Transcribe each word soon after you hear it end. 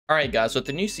Alright guys, with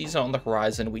the new season on the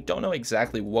horizon, we don't know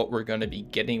exactly what we're going to be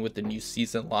getting with the new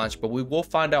season launch, but we will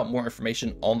find out more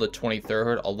information on the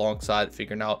 23rd alongside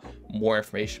figuring out more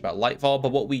information about Lightfall.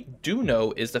 But what we do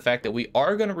know is the fact that we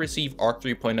are going to receive Arc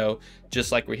 3.0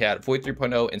 just like we had Void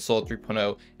 3.0 and Soul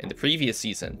 3.0 in the previous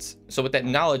seasons. So with that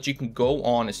knowledge, you can go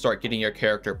on and start getting your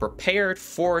character prepared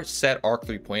for said Arc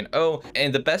 3.0.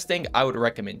 And the best thing I would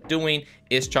recommend doing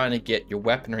is trying to get your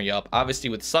weaponry up. Obviously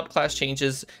with subclass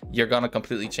changes, you're going to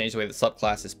completely change the way the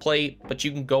subclass is played, but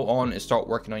you can go on and start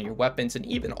working on your weapons and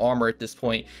even armor at this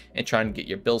point and trying to get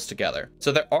your builds together.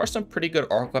 So there are some pretty good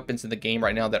arc weapons in the game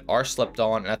right now that are slept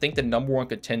on, and I think the #1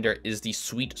 contender is the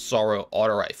Sweet Sorrow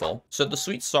auto rifle. So the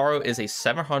Sweet Sorrow is a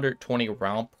 720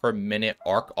 round per minute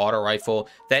arc auto rifle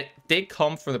that did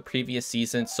come from the previous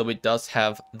season, so it does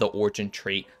have the origin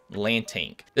trait Land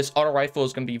Tank. This auto rifle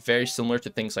is going to be very similar to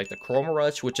things like the Chroma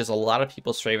Rush, which is a lot of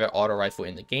people's favorite auto rifle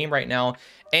in the game right now,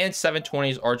 and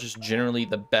 720s are just generally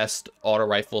the best auto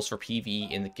rifles for PvE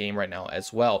in the game right now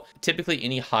as well. Typically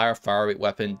any higher fire rate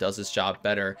weapon does its job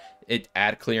better. It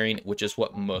ad clearing, which is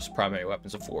what most primary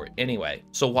weapons are for anyway.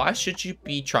 So why should you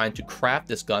be trying to craft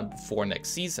this gun before next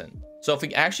season? So if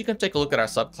we actually can take a look at our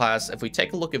subclass, if we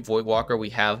take a look at Voidwalker, we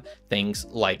have things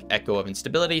like Echo of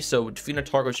Instability. So defeating a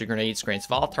target with your grenades grants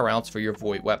volatile rounds for your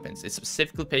Void weapons. It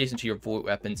specifically pays into your Void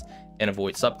weapons in a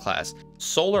Void subclass.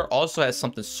 Solar also has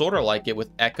something sort of like it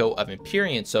with Echo of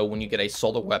Empyrean. So when you get a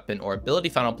solar weapon or ability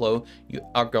final blow, you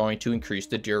are going to increase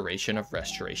the duration of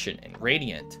Restoration and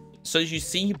Radiant. So as you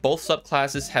see, both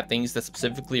subclasses have things that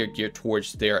specifically are geared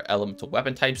towards their elemental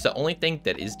weapon types. The only thing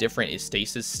that is different is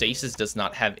Stasis. Stasis does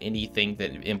not have anything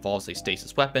that involves a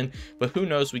Stasis weapon, but who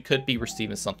knows, we could be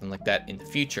receiving something like that in the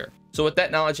future. So with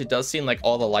that knowledge, it does seem like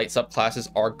all the light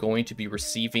subclasses are going to be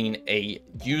receiving a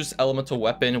used elemental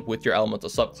weapon with your elemental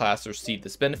subclass to receive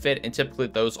this benefit, and typically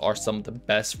those are some of the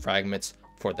best fragments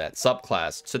for that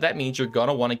subclass. So that means you're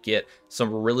gonna want to get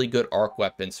some really good arc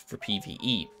weapons for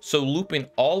PvE. So looping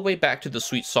all the way back to the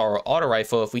Sweet Sorrow auto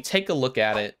rifle, if we take a look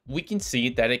at it, we can see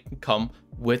that it can come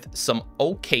with some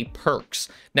okay perks.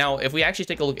 Now, if we actually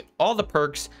take a look at all the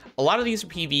perks, a lot of these for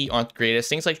PvE aren't the greatest.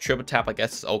 Things like triple tap, I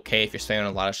guess, is okay if you're staying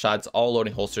on a lot of shots. All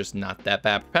loading holsters, not that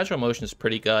bad. Perpetual motion is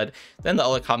pretty good. Then the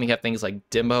other column, you have things like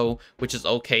Demo, which is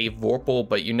okay. Vorpal,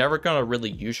 but you're never gonna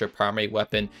really use your primary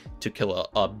weapon to kill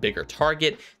a bigger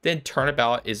target. Then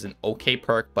Turnabout is an okay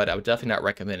perk, but I would definitely not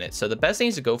recommend it. So the best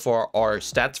things to go for are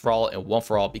Stats for All and One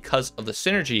for All because of the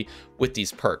synergy with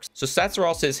these perks. So Stats for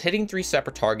All says hitting 3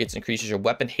 separate targets increases your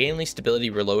weapon handling, stability,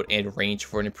 reload, and range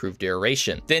for an improved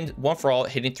duration. Then One for All,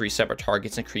 hitting 3 separate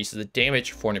targets increases the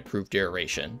damage for an improved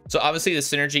duration. So obviously the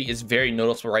synergy is very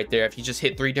noticeable right there. If you just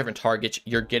hit 3 different targets,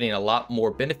 you're getting a lot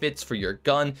more benefits for your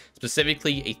gun,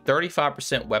 specifically a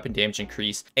 35% weapon damage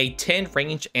increase, a 10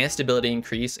 range and stability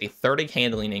increase, a 30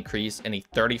 handling increase, and a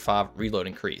 35 reload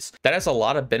increase. That has a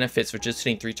lot of benefits for just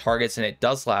hitting 3 targets, and it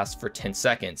does last for 10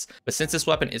 seconds. But since this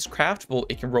weapon is craftable,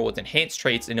 it can roll with enhanced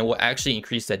traits, and it will actually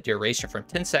increase that duration from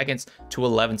 10 seconds to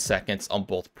 11 seconds on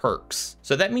both perks.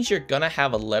 So that means you're gonna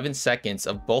have 11 seconds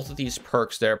of both of these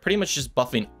perks that are pretty much just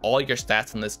buffing all your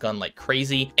stats on this gun like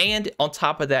crazy. And on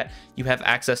top of that, you have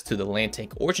access to the Land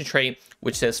Tank origin trait,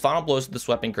 which says final blows of this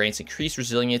weapon grants increased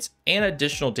resilience and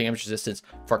additional damage resistance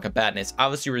for combatants.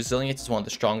 Obviously, resilience is one of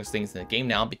the strongest things in the game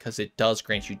now because it does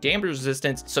grant you damage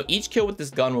resistance. So each kill with this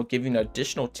gun will give you an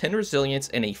additional 10 resilience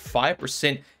and a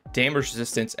 5% damage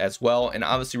resistance as well. And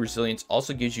obviously resilience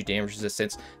also gives you damage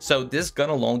resistance, so this gun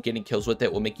alone, getting kills with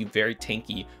it, will make you very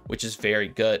tanky, which is very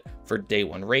good for day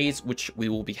 1 raids, which we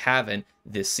will be having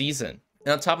this season.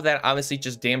 And on top of that, obviously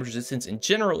just damage resistance in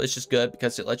general is just good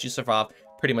because it lets you survive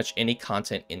pretty much any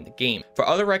content in the game. For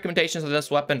other recommendations of this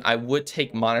weapon, I would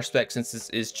take Monitor Spec since this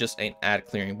is just an ad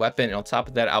clearing weapon, and on top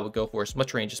of that, I would go for as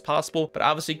much range as possible, but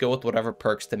obviously go with whatever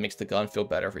perks that makes the gun feel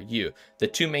better for you. The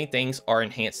 2 main things are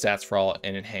enhanced Stats for All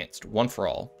and enhanced One for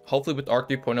All. Hopefully with Arc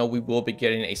 3.0, we will be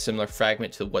getting a similar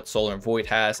fragment to what Solar and Void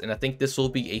has, and I think this will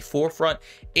be a forefront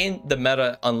in the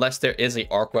meta unless there is a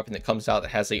arc weapon that comes out that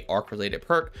has a arc related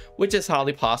perk, which is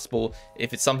highly possible.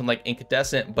 If it's something like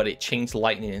Incandescent but it changed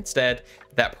lightning instead,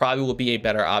 that probably will be a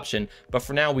better option, but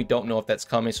for now we don't know if that's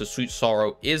coming. So Sweet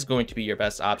Sorrow is going to be your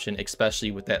best option,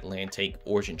 especially with that Land Tank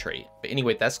origin trait. But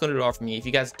anyway, that's going to do it all for me. If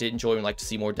you guys did enjoy and like to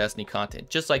see more Destiny content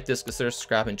just like this, consider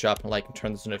subscribing, dropping a like, and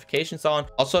turn those notifications on.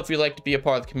 Also, if you'd like to be a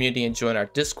part of the community and join our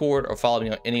Discord or follow me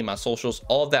on any of my socials,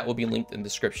 all of that will be linked in the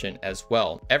description as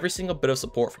well. Every single bit of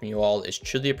support from you all is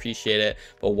truly appreciated,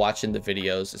 but watching the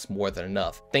videos is more than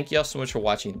enough. Thank you all so much for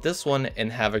watching this one, and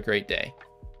have a great day.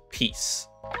 Peace.